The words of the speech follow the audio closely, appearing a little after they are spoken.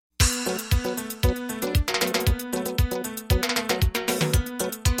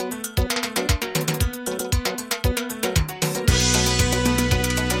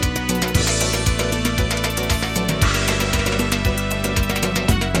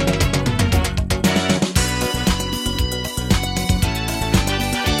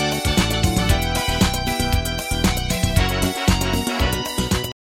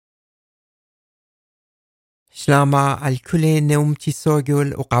شلاما الكل نومتي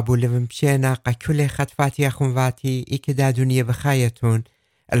سوغل وقبول مشينا كل خطفاتي أخواتي إكدا دنيا بخايتون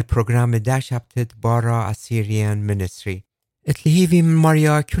البرنامج دا شبتت بارا أسيريان منستري اتلهيفي من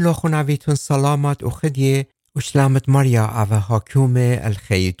مريا كل خناويتون سلامت وخدية وشلامت مريا أو حاكومة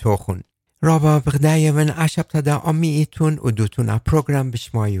الخيتوخن رابا بغدايا من أشبت دا أميتون ودوتون برنامج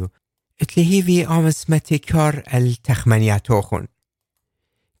بشمايو اتلهيفي آمسمتي كار التخمنياتوخن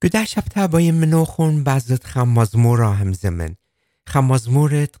گده شبتا بایم منوخون بعضت خمازمورا هم زمن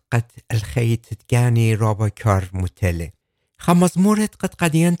خمازمورت قد الخيت تجاني رابا كار متله خمازمورت قد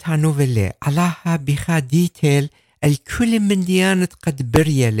قديان تانوفله علاها بخا ديتيل الكل من ديانت قد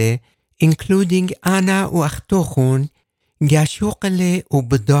بريله including أنا وأختوخون جاشوقله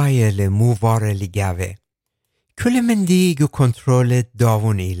وبدايله موفارله جاوه كل من دي جو كنترولت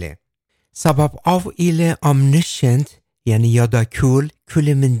داون إله سبب آو إله omniscient یعنی یادا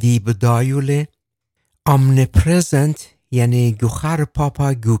کل من دی بدایوله omnipresent یعنی گو خر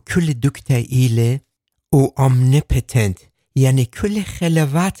پاپا گو کل دکتا ایله و omnipotent یعنی کل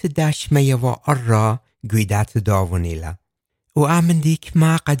خلوات داشمه و ارا گویدات داونیله و امن دیک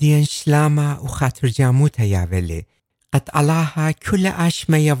ما قدیان شلامه و خطر جاموتا یاوله قد علاها کل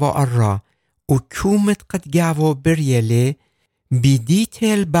اشمه و ارا و کومت قد گاو بریله بی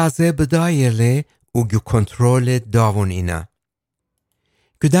دیتیل بازه بدایله و گو کنترول داون اینا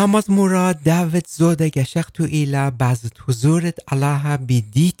گداماز مورا داوت زوده گشختو ایلا بعضت حضورت علاها بی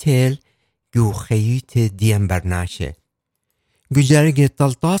دیتیل گو خیوت دیم برناشه گو جرگ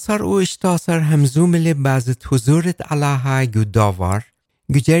تلتاسر و اشتاسر همزومل بعضت حضورت علاها گو داوار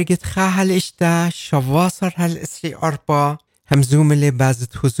گو جرگت خاهل اشتا شواسر هل اسری اربا همزومل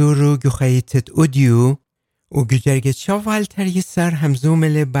بعضت حضورو گو خیوتت اودیو و گجرگت شوال تری سر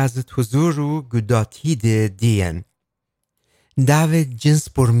همزومل بعضت حضورو گداتید دین داوید جنس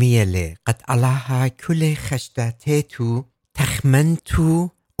برمیله قد علاها کل خشتاتیتو تخمنتو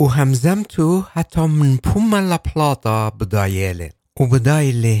و همزمتو حتی من پوم لپلاتا بدایله و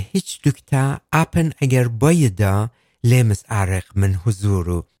بدایله هیچ دکتا اپن اگر بایدا لیمس عرق من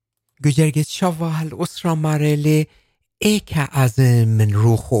حضورو گجرگت شوال اسرا مارله ایکا از من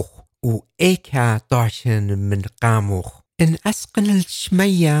روخوخ و ایکا داشن من قاموخ ان اسقن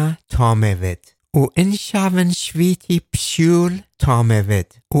الشمية تاموید و ان شاون شویتی پشول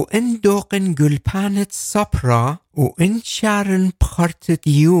تاموید و ان دوقن گلپانت سپرا و ان شارن بخارت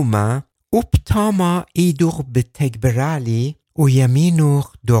دیوما و بتاما ایدوغ بتگبرالی و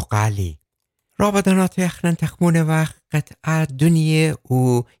یمینوخ دوقالی رابطانات اخران تخمون وقت قد دنیا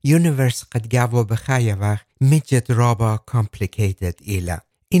و یونیورس قد گاو بخای وقت مجد رابا complicated ایلا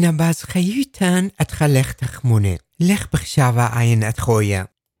اینا باز خیوتن اتخلق تخمونه لخ بخشاوه عین اتخویه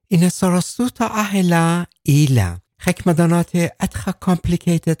اینا سرستوتا اهلا ایلا خکمدانات اتخا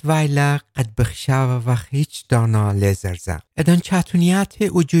complicated ویلا قد بخشاوه و هیچ دانا لزرزه ادان چاتونیات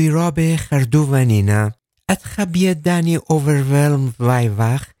و جویراب خردو ونینا اتخا بیدانی overwhelmed وی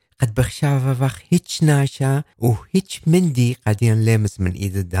وقت قد بخشاوه و هیچ ناشه و هیچ مندی قدیان لمز من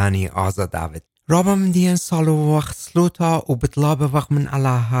اید دانی آزاد آود رابا من دیان سالو وقت سلوتا و بطلاب وقت من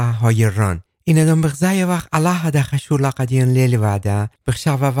علاها هایران این ادام بغزای وقت علاها دا خشولا قدیان لیلی وعده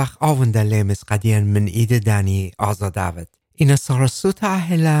بخشاوه وقت آون دا لیمز قدیان من اید دانی آزاد آود این سارسوتا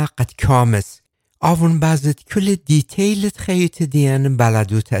اهلا قد کامس آون بازد کل دیتیلت خیوت دیان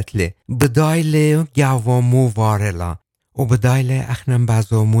بلدوت اتله بدایل گاوا مو وارلا و بدایل اخنم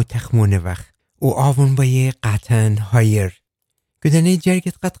بازو مو تخمونه وقت و آون بایه قطن هایر گدنی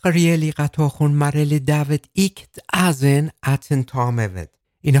جرگت قد قریالی قطاخون مرل داوت ایکت ازن اتن تاموید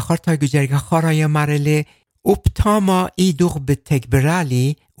این خارتا گجرگ خارای مرل اپتاما ایدوغ به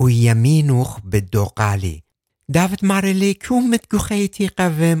تگبرالی و یمینوخ به دوقالی داوت مرل کومت گو خیتی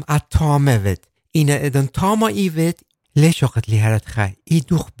قوم اتاموید این ادن تاما ایوید لیشوقت لیهرت خی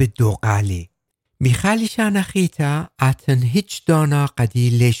ایدوغ به دوقالی بیخالی شانخیتا اتن هیچ دانا قدی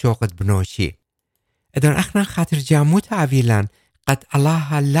لیشوقت بنوشی ادن اخنا خاطر جاموت عویلن قد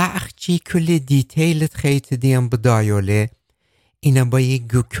علاها لا اخچی کل دیتیلت خیت دیم بدایوله اینا بایی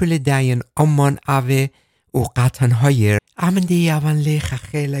گو کل داین امان اوه و قطن هایر امن دی یوان لی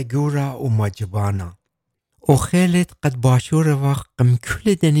خیل گورا و مجبانا و خیلت قد باشور وقت قم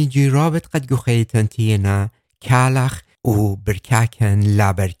کل دنی جیرابت قد گو خیتن تینا کالخ و برکاکن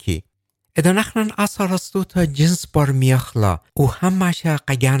لابرکی ادان اخنان اثارستو تا جنس بار میاخلا و همشه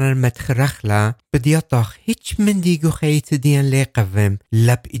قگانن متخرخلا بدیاتاخ هیچ من دیگو خیت دیان لی قوم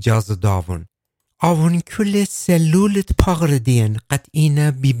لب اجازه داون آون کل سلولت پاغر دیان قد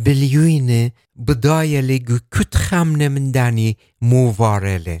اینا بی بلیوینه بدایلی گو کت خمنه من دانی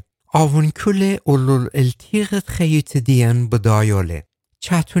مووارله آون کل اولول التیغت خیت دیان بدایوله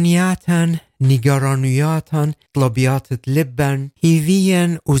چاتونیاتن نگرانیاتن طلبیات لبن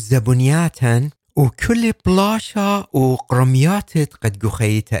هیوین و زبونیاتن و كل بلاشا و قرمياتت قد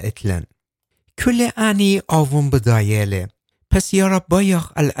جخيت اتلن كل آني آوون بدايله پس يارا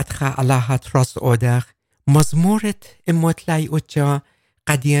بايخ الأدخى علىها تراس أودخ مزمورت اموتلاي اوچا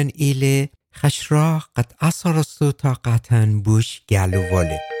قديان إيلي خشرا قد أصرستو طاقاتن بوش گالو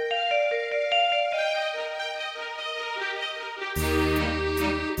والي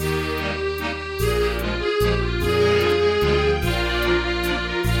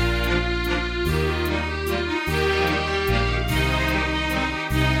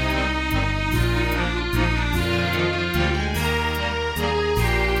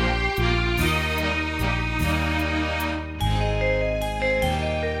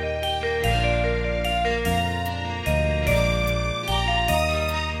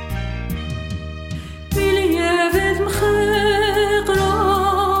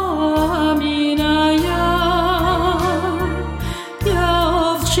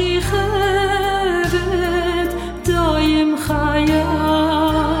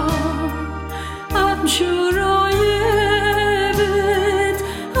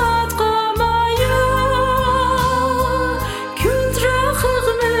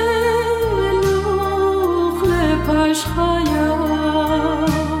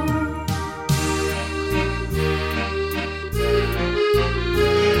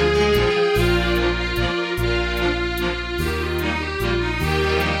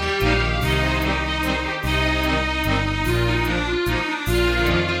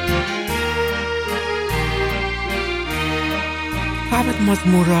تابت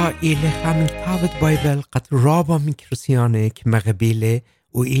مزمورا إلي خامن تابت بايبل قد رابا من كريسيانك مغبيلة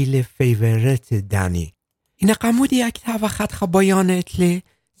و إلي فيوريت داني إن قامودي أكتابا خد خبايانت لي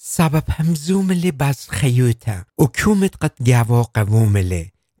سبب همزوم لي باز خيوتا و كومت قد جاوا قووم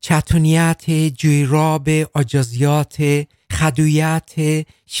لي چاتونيات جيراب عجزيات خدويات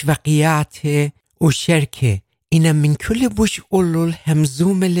شوقيات و شركة إن من كل بوش أولول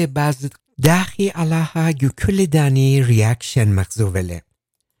همزوم لي باز داخي علىها جو كل داني رياكشن مخزوبله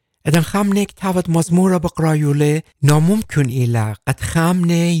ادن خامنك تاوت مزمورة بقرايوله ناممكن إلا قد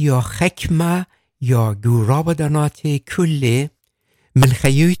خامنه يا خكمة يا جو رابدانات كله من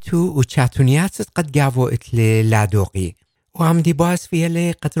خيوتو و چاتونيات قد جاوو اتلي لادوغي و هم دي باز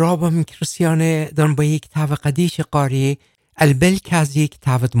فيالي قد رابا من كريسيانه دان با يك تاو قديش قاري البلك از يك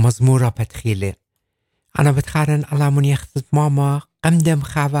تاوت مزمورة بتخيله انا بتخارن علامون يختت ماما قمدم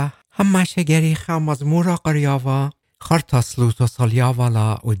خواه هم شگری خام مزمورا قریاوا خرطا سلوتو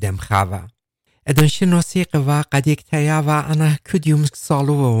سالیاوالا و دمخاوا ادن شنوسی قوا قدیک تیاوا انا کدیوم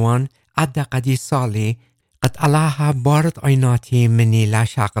سالو وان عدا قدی سالی قد علاها بارد آیناتی منی لا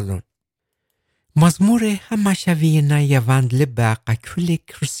شاقلون مزمور هم شوینا یواند لبا قا کل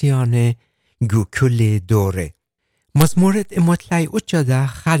کرسیانه گو کل دوره مزمورت اموتلای اچادا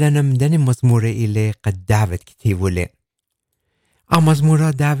خادنم دن مزمور ایله قد داوت کتیوله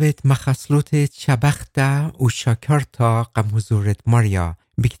مزمورا داوت مخصلوت شبختا و شاکرتا قم حضورت ماریا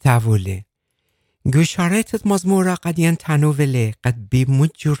بکتاوله گوشارتت مزمورا قدیان تنووله قد بی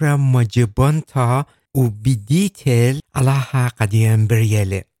مجرم مجبانتا و بی دیتل علاها قدیان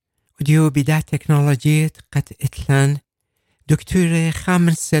بریله و دیو بیده تکنولوژیت قد اتلن دکتور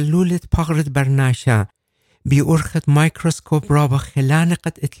خامن سلولت پاغرد برناشا بی ارخت مایکروسکوپ را با خلان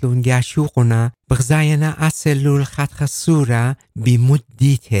قد اتلون گاشوقنا بغزاینا اسلول خط خصورا بی مد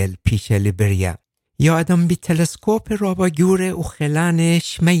دیتل پیش لبریا یا ادم بی تلسکوپ را با گوره و خلان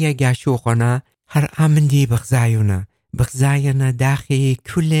شمیه گاشوقنا هر امندی بغزاینا داخل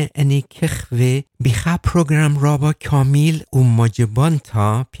کل انی کخوه بیخوا پروگرام را با کامل و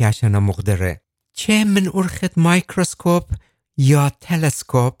مجبانتا پیاشنا مقدره چه من ارخت مایکروسکوپ یا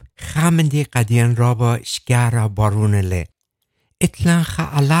تلسکوپ خامندی قدیان رابا اشگارا بارونله اتلان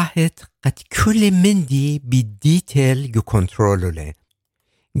خالاهت قد کل مندی بی دیتل گو کنترولوله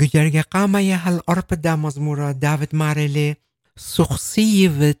گو جرگه قامه هل ارپ دا مزمورا داوت مارله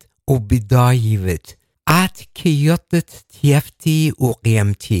سخصیوت و بدایوت ات کیاتت تیفتی و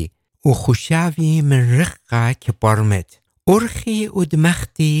قیمتی و خوشاوی من رقه که برمت ارخی و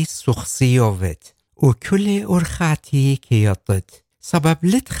دمختی سخصیوت و کل ارخاتی کیاتت سبب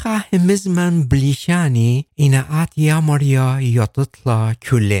لتخه مزمن بلیشانی اینا آت یا مریا یاتطلا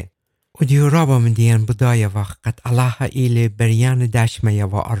کله و دیو رابا من دیان بدای وقت الله ایل بریان داشمه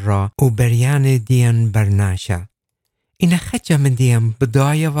و ارا و بریان دیان برناشا اینا خجا من دیان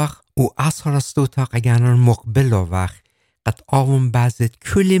بدای وقت و اصر استوتا قیانان مقبل وقت قد آوم بازد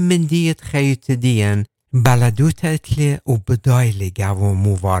کل من دیت خیوت دیان بلدوت اتلی و بدای لگاو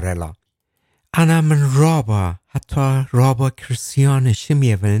موارلا انا من رابا حتی رابا کرسیان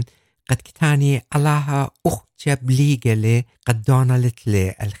شمیون قد كتاني الله أخجب ليقلي قد دانلت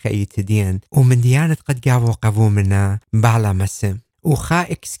لي الخيط دين ومن ديانة قد قاوة قوومنا بعلا مسم وخا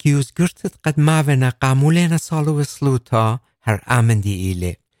اكسكيوز قرتت قد ماونا قامولينا صالو وصلوتا هر آمن دي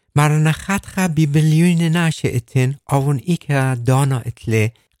إلي مارنا خاتخا ببليون ناشئتين أون إيكا دانا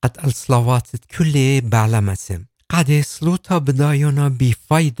إتلي قد الصلواتت كل بعلا مسم قد سلوتا بدايونا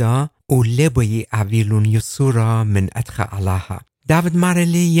بفايدة ولبوي عويلون يسورا من أدخى الله داود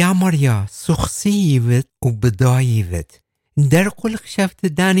مارلي يا مريا سخصيوت وبدايوت در قل خشفت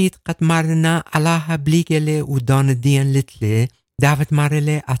دانيت قد مارنا الله بليقلي ودان دين لتلي داود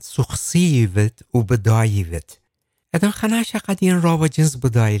مارلي ات سخصيوت وبدايوت ادن خناشا قدين راو جنس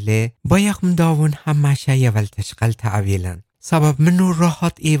بدايلي بايخ مداون هماشا يول تشغل تعويلا سبب منو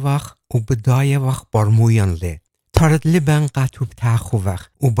راحت ايوخ وبداية وخ برمويان لي تارد لبن قطوب تاخوخ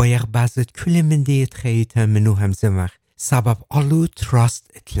و بايخ بازد كل من ديت خيطة منو همزمخ سبب آلو تراست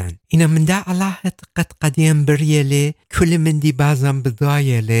اتلن اینا من دا الله قد قدیم بریلی كل من دي بازم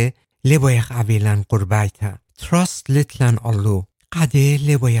بدايلي لبايخ عويلن قربايتا تراست لتلن آلو قده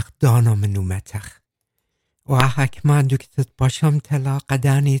لبايخ دانا منو متخ و حکمان دوكتت باشم تلا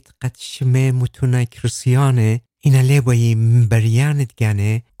قدانيت قد شمه متونه كرسيانه اینا لبایی بریانت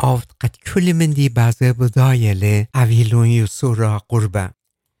گنه آفت قد كل من دي بازه بدايلي عويلون يسورا قربا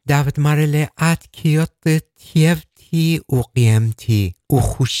داود مارلي ات كيوت تيفتي و قيمتي و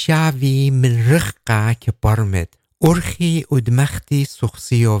خوشاوي من رخقا كبرمت ارخي و دمختي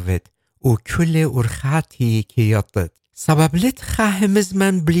سخصيوفت و كل ارخاتي كيوتت سبب لت خاهمز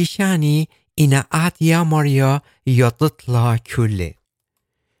من بليشاني اینا ات يا ماريا يطتلا كله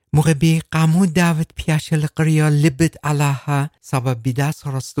مغبي قامو داود بياشل قريا لبت علىها سبب بداس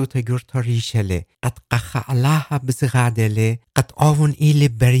رستو تجور تريشله قد قخ علىها بزغادله قد آون إلي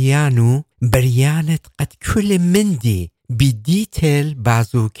بريانت قد كل مندي بديتل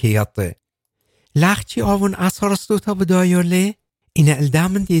بازو كياطه لاختي آون أسرستو تبدايله إنا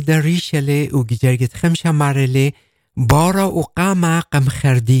الدامن دي دريشله وجرجت خمسة مرله بارا وقامة قم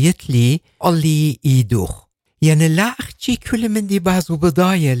خرديتلي اللي يدوخ يعني لاختي كل من دي بازو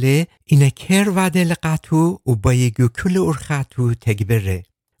بدايله إنا كير وعده لقاتو وبايقو كل أرخاتو تكبره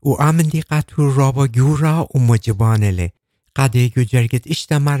وآمن دي قاتو رابا جورا ومجبانله قديقو جرجت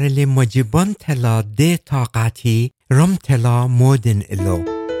اشتمارله مجبان تلا دي طاقاتي رم تلا مودن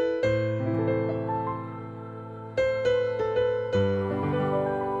إلو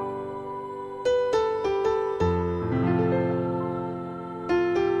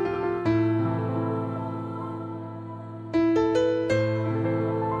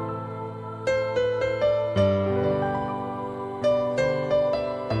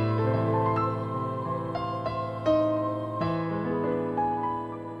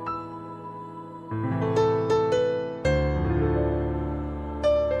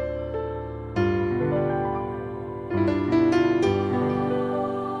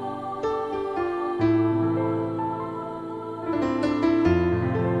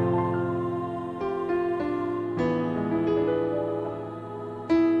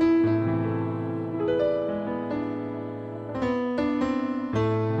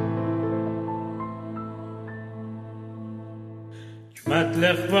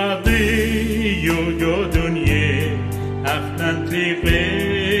مطلق وادی یو دنیه اختن تلیقه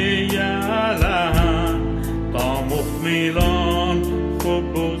یالان تا مخمیلان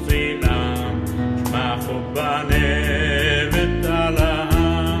خوب بوزیلم ما خوبانه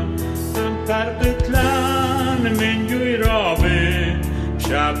بدالم هم قرقتلان من جوی رابه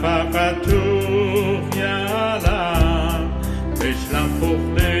شفاقتوخ یالم بشلم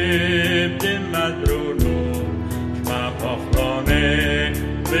فخله بده مدرونو ما پخلانه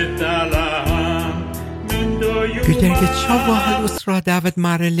بدالم من گدرگت شاوه الاسرا داود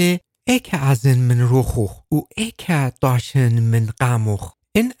مارله ایک ازن من روخوخ و ایک داشن من قاموخ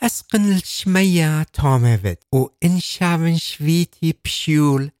ان اسقن الشمية تامود و ان شاون شويتي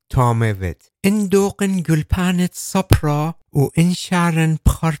بشيول تامود ان دوقن گلپانت صبرا و ان شارن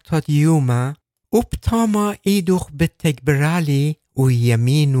بخارتاد يوما و بتاما ايدوخ بالتكبرالي و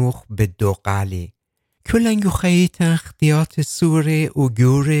يمينوخ بالدوقالي كلن خيتن اختيات سوري و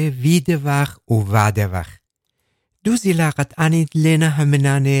جوري ويدوخ و وادوخ دوزي لاقت انيد لنا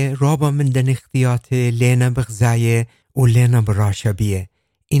همنانه رابا من دن اختيات لنا بغزاية و لنا براشبية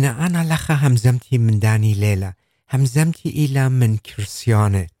إنا أنا لخا همزمتي من داني ليلة همزمتي إلا من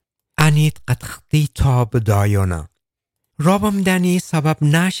كرسيانة انيد قد خطيتا بدايونا رابا من داني سبب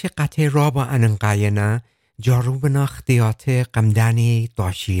ناشي قطي رابا اننقاينا جاروبنا اختيات قمداني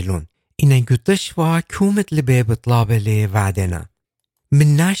داشيلون إنا قطش و كومت لبي بطلاب لي وعدنا من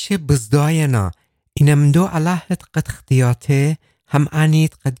ناشي بزداينا إنا مندو الله قد اختياته هم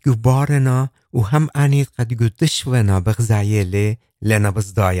أنيت قد جبارنا وهم أنيت قد جدشونا بغزايلي لنا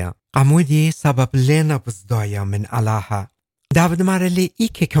بزدايا قمودي سبب لنا بزدايا من علاها داود مارلي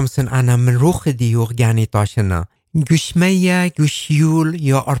إيكي كمسن أنا من روخ ديوغ جاني تاشنا گوشمية گوشيول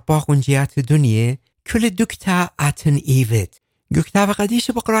يا أرباق جيات دنيا كل دكتا أتن إيفت گوكتا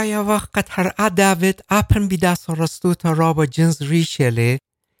وقديش بقرايا وقت هر داود أبن بدا سرستو ترابا جنس ريشيلي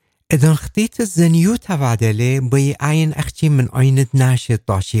إذن خطيت الزنيو توادلي بي عين أختي من عينت ناشد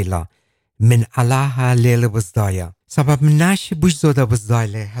داشيلا من علاها ليل بزدايا سبب من ناشي بوش زودا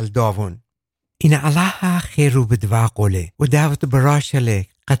بزدايلي هل داون إن علاها خيرو بدوا قولي و داود براشلي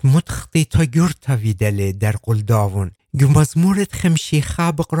قد متخطي تاجور تاويدلي در قول داون جو مزمورت خمشي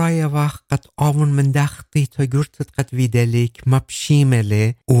خابق رايا وقت قد آون من دخطي تاجور قد ويدلي كما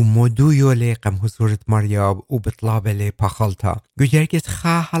بشيملي و مدويولي قم حضورت مرياب و بطلابلي پاخلتا جو جرگت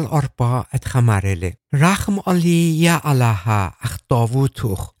خا هل أربا اتخمارلي رخم علي يا علاها اخ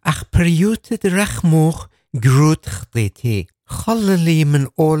داووتوخ اخ پريوتت رخموخ جروت خطيتي خللي من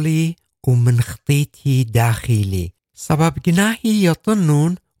أولي ومن خطيتي داخلي سبب جناحي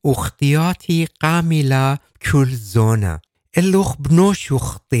يطنون واختياتي قاملة كل زونة اللوخ بنوشو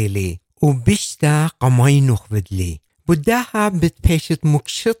خطيلي وبشتا قمينوخ بدلي بداها بتبيشت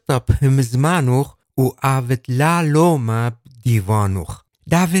مكشطة بهمزمانوخ وآفت لا لوما بديوانوخ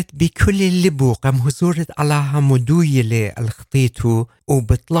داود بكل اللبو قم حضورت علىها مدويلي الخطيتو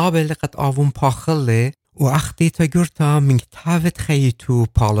وبطلابة لقد آفون باخلي وأخطيتا جرتا من كتابت خيتو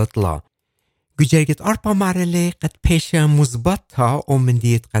بالطلا گوجرگت أربا مرله قد پیشه مثبتا و من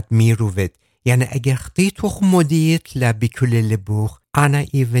دید قد میروید یعنی اگر خطیتوخ مدیت لبکل لبوخ انا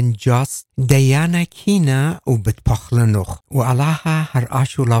ایون جاست دیانا کینا و بتپخلنوخ و علاها هر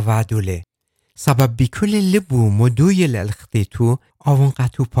آشو لوادوله سبب بکل لبو مدویل الخطیتو آون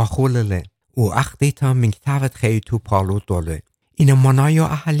قطو پاخولله و اخطیتا من کتابت خیتو پالو دوله این منایو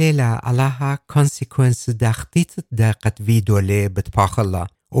احلیلا علاها کانسیکونس دخطیت ده قد ویدوله بتپاخله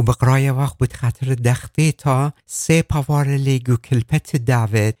و بقرايا وقت بتخاطر دختيتا سي پاوارلي جو كلبت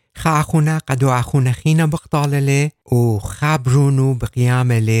داود خاخونا قدو اخونا خينا بقطاللي و خابرونو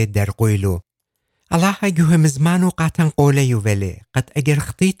بقياملي در قويلو الله جو همزمانو قاتن قوليو ولي قد اگر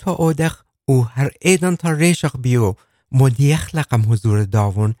خطيتا اودخ و هر ايدن تا ريشق بيو مديخ لقم حضور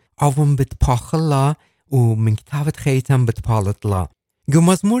داون آون بتپاخلا و من كتابت خيتن بتپالتلا جو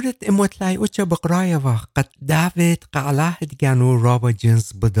مزمورت اموتلاي اوچا بقرايا وقت قد داود قعلاه دگانو رابا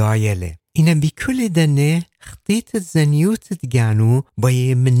جنس بدايله اینا بكل دنه خطيت الزنيوت دگانو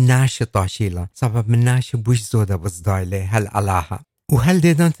باي من ناش طاشيلا سبب من ناش بوش زودا بزدايله هل علاها و هل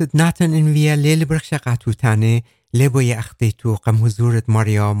ديدان تدناتن انويا ليل برخشقاتو تاني لباي اخطيتو قم حضورت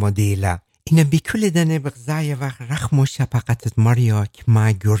ماريا مديلا اینا بكل دنه بغزايا وقت رخمو شپقتت ماريا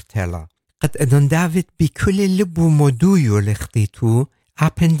كما گرتلا قد ادن داود بكل لبو مدويو لخطيتو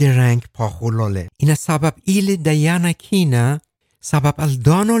اپن درنگ پاخولوله اینا سبب ایل دیانا کینا سبب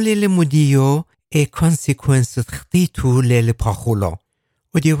الدانو لیل مدیو ای کنسیکونس خطیتو لیل پاخولا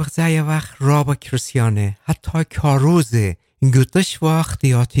و دیو بغزای وقت رابا کرسیانه حتی کاروزه گوتش و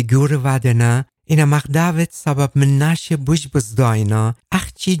اختیاتی گور ودنه اینا مقداوت سبب من ناش بوش بزداینا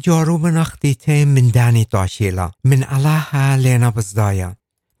اخچی جاروب نختیته من دانی داشیلا من علاها لینا بزدایا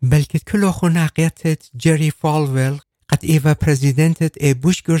بلکه کلو خوناقیتت جری فالویل قد ایوا پرزیدنتت ای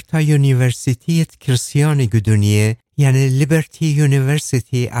بوشگرتا یونیورسیتیت کرسیانی گدونیه یعنی لیبرتی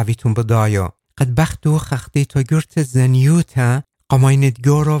یونیورسیتی اویتون بدایا قد بختو خختی تا گرت زنیوتا قماینت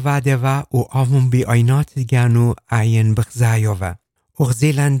گورو وعده و آوون بی آینات گانو عین بخزایو و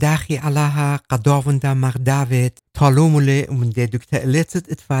اغزیلن داخی علاها قداون دا مغداوت تالوموله ومنده دکتا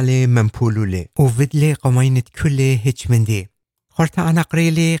الاتت اتفاله منپولوله ودلی قماینت کله هچ منده خورتا انا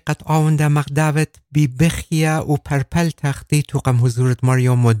قريلي قد آونده مقداوت بي بخيا و پرپل تختی تو قم حضورت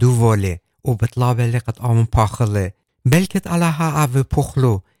ماريا مدووله و بطلابه قد آون پاخله بلکت علاها او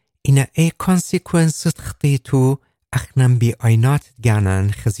پخلو اینا ای کنسیکونس تختی تو اخنم بي آینات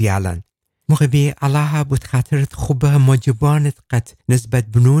گانن خزیالن مغبي علاها بتخاطرت خوبه مجبانت قد نسبت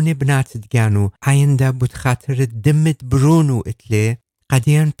بنون بناتت گانو عینده بتخاطرت دمت برونو اتله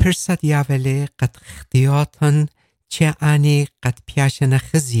قدیان پرست یاوله قد اختیاتن چه آنی قد پیاشن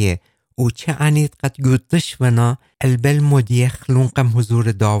خزیه و چه آنی قد گودش ونا البل مدیخ لونقم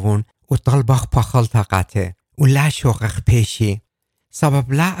حضور داون و طلبخ پاخل تاقاته و لا شوقخ پیشی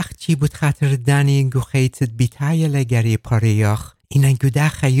سبب لا اخچی بود خاطر دانی گو خیتت بیتای لگری پاریاخ اینا گوده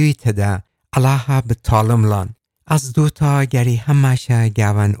خیویت ده علاها بطالم لان از دوتا گری همشه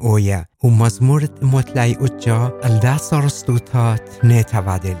گوان اویه و مزمورت مطلعی اجا الده سارستوتا تنیتا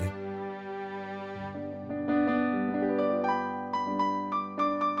ودله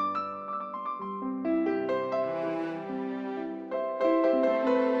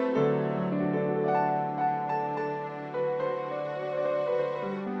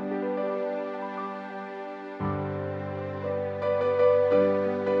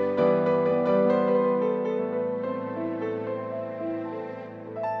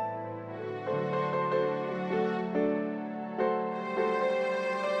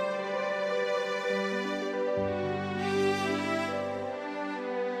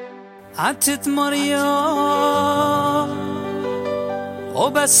عتت ماريا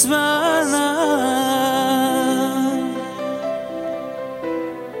وبسمانا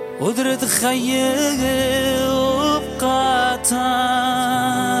قدرت خيق وبقاتا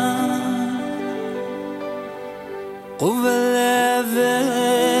قوة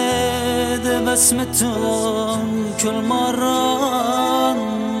لفد بسمتهم كل مرة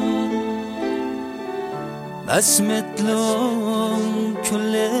بسمتلهم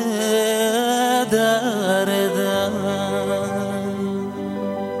كل دار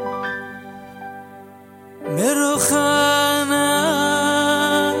مرخانا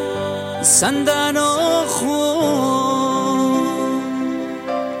سندان خون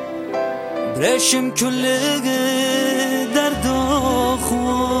برشم كل درد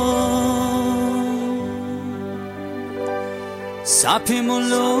خون ساپی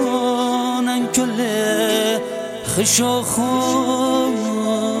ملونن كل خش خون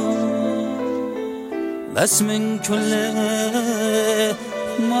بس من كل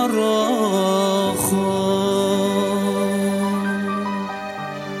مرة خون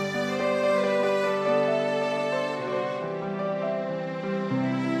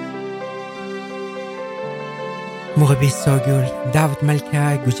مغبي ساجول داود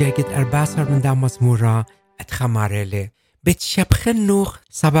ملكا جوجرجت 14 من دا مزمورا اتخمارله بتشبخنوخ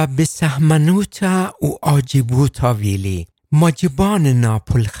سبب بسهمنوتا و آجبوتا ویلی ماجباننا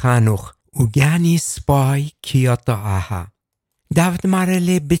پلخانوخ و گانی سپای کیاتا آها داود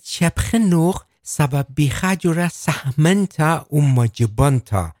مارله بتشبخنوخ سبب بخاجورا سهمنتا و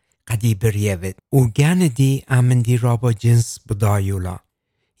ماجبانتا قدی بریوید و گان دی آمندی رابا جنس بدایولا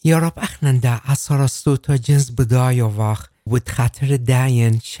یا رب اخننده اثارستو تا جنس بدایا وقت ود خاطر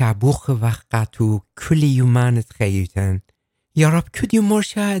داین شابوخ وقتو کلی یومانت خیوتن یا رب کدی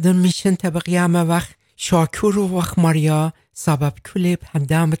مرشا ادن میشن تا بقیام وقت شاکور و وقت ماریا سبب کلی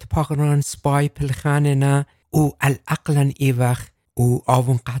پندامت پاقران سپای پلخانه نا او الاقلن ای وقت او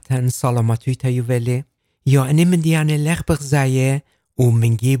آون قطن سلامتوی تایو ولی یا انی من دیانه لغ بغزایه او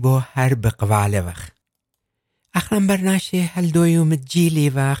منگیبو هر بقواله وقت اخرم برناشه هل دویوم جیلی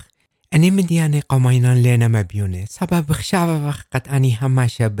وقت انی من دیانه قماینان لینا مبیونه سبب بخشاوه وقت قد انی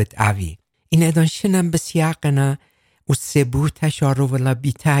هماشه بتعوی این ادان شنم بسیاقنا و سبوت شاروولا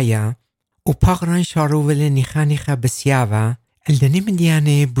بیتایا و پاقران شاروولا نیخانیخا بسیاوه الدنی من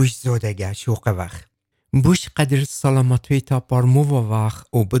دیانه بوش زودگه شوق وقت بوش قدر سلامتوی تا پارمو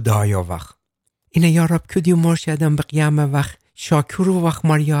وقت و بدایا وقت این یا رب کدیو مرشدن بقیام وقت شاکر وقت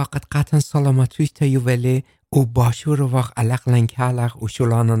ماریا قد قطن سلامتوی تا یووله و باشور وقت علاقلن کالق و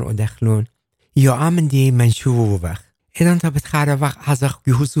شلانان و دخلون یا آمن دی منشو وقت ایدان تا بتخاره وقت ازاق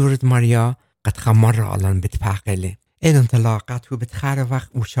حضورت ماریا قد خمار آلان بتپاقله ایدان تا لاقت و بتخاره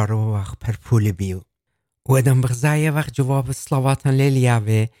وقت و شارو وقت پرپول بیو و ایدان بغزای وقت جواب صلواتان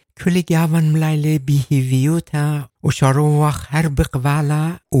لیلیاوه کلی گاوان ملایله بیهیویوتا و شارو وقت هر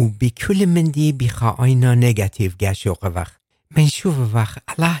بقوالا و بی کل مندی بخواهینا نگاتیو گشوق وقت من شوف وقت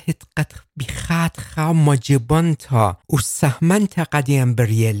اللهت قد بخات خا مجبان تا و سهمن تا قدیم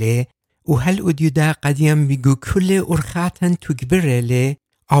بریله و هل ادیودا قدیم بگو کل ارخاتن تکبرله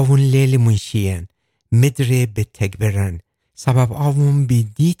آون لیل منشیان مدره بتکبرن سبب آون بی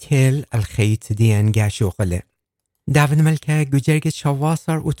دیتیل الخیط دیان گشوقله داود ملکه گجرگ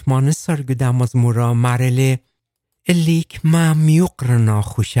شواسر اتمانسر گدا مزمورا مارله اللي كما ميقرنا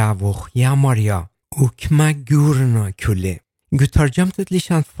خشاوخ يا ماريا و كما گورنا کله ترجمت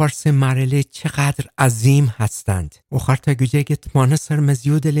لیشان فارس مرله چقدر عظیم هستند و خرطا گوجگت مانسر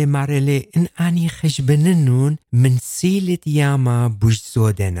مزیود لی مرله این انی خشبننون من سیل دیاما بوش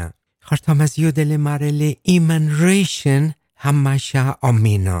زودنا خرطا مزیود لی مرله ایمن ریشن همشا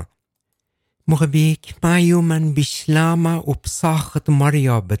آمینا مغبیک ما یومن بشلاما و بساخت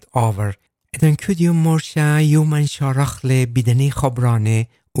ماریا بد آور ادن کدیو مرشا یومن شارخل بدنی خبرانه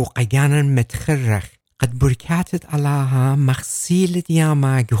و قیانن متخرخ قد بركاتت علىها مغسيل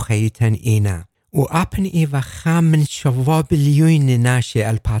دياما جوخيتن إينا وآبن إيوه خام من شواب اليوين ناشي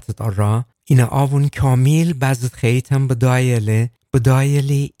الباتت أرى إنا آون كامل بازت خيتن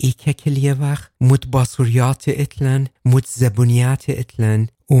بدايلي إيكا كليوخ متباصريات إتلن متزبونيات إتلن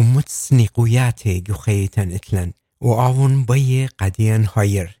ومتسنقويات جوخيتن إتلن وآون بيه قديان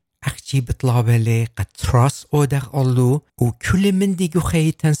هاير اخچی بطلابله قد تراس اودخ آلو و کل من دی گو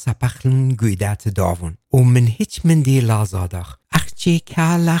خیتن سپخلن گویدات داون و من هیچ من دی لازادخ اخچی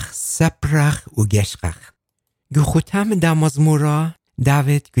کالخ سپرخ و گشقخ گو ختم دا مزمورا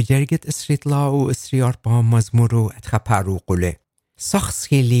داود گو جرگت اسریتلا و اسریار با مزمورو اتخپارو قله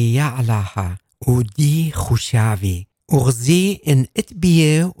سخصیلی یا علاها و دی خوشاوی اغزی ان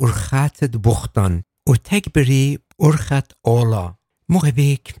اتبیه ارخاتت بختان و تکبری ارخت اولا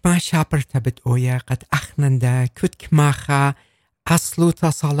مغبيك ما شابرت بتقويا قد أخنندا كت كماخا أصلو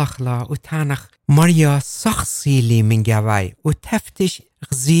تصالخلا وتانخ مريا شخصي لي من جاوي وتفتش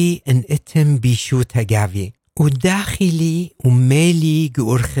غزي ان اتم بيشو تجاوي وداخلي ومالي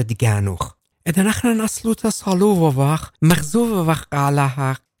جورخد جانوخ إذا نحن أصلو تصالو وواخ مغزو وواخ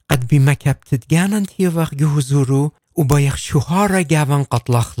علىها قد بمكبتت جانن تيوخ جهزورو وبايخ شهارة جاوان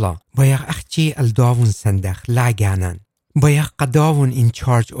قطلخلا بايخ أختي الداون سندخ لا جانن بايخ قداون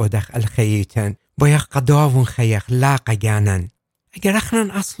انشارج أودخ الخيوتن بايخ قداون خيخ لا قجانن اگر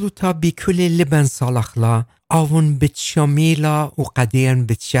اخنان اصلو تا بكل لبن صالخلا آون بتشاميلا وقدين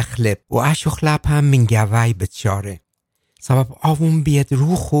بتشخلب واشخلاب هم من جواي بتشاره سبب آون بيد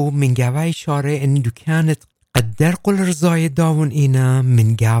روخو من جواي شاره ان دكانت قدر قل رزاي داون اينا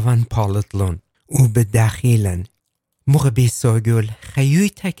من جوان بالطلون وبداخيلا مغبي سوگل خيوي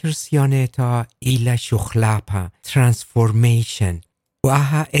تكرسيانيتا إلى شخلابها ترانسفورميشن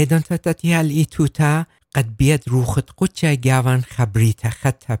وآها ايدان تتتيها الإيتوتا قد بيد روخت قدشا جوان خبريتا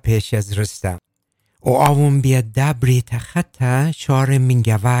خطا پیش از رستا و آون بيد دا بريتا خطا شار من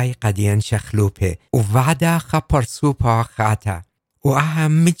جواي قديان شخلوبه و وعدا خا پرسوبا خاتا و آها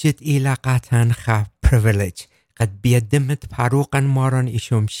مجد إلى قاتن خا privilege قد بيد دمت پاروقا ماران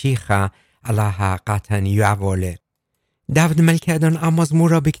إشوم شيخا علاها قاتن يعوله داود ملكادون آماز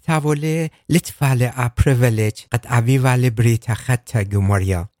مورا بكتاوله لتفاله privilege قد أبيواله بريتا خطا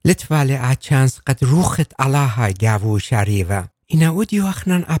جماريا لتفاله چانس قد روخت علاها جاوو شريفه اینا اودیو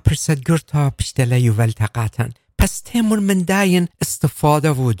اخنان پرسد گرتا پشتلا یوول تقاتن پس تیمور من داین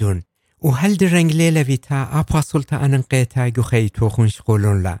استفاده ودون و هل درنگ لیله ویتا پاسولتا اننقیتا گو خیتو خونش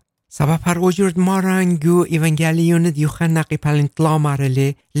قولون لا سبب هر اوجورد مارانگو ایوانگالیون دیوخن نقی پلنطلا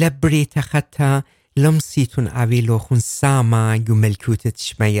مارلی لبریتا خطا لمسیتون اویلو خون ساما گو ملکوتت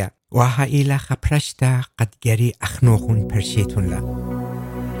شمیا و ها ایلا خپرشتا قد گری اخنو خون پرشیتون لا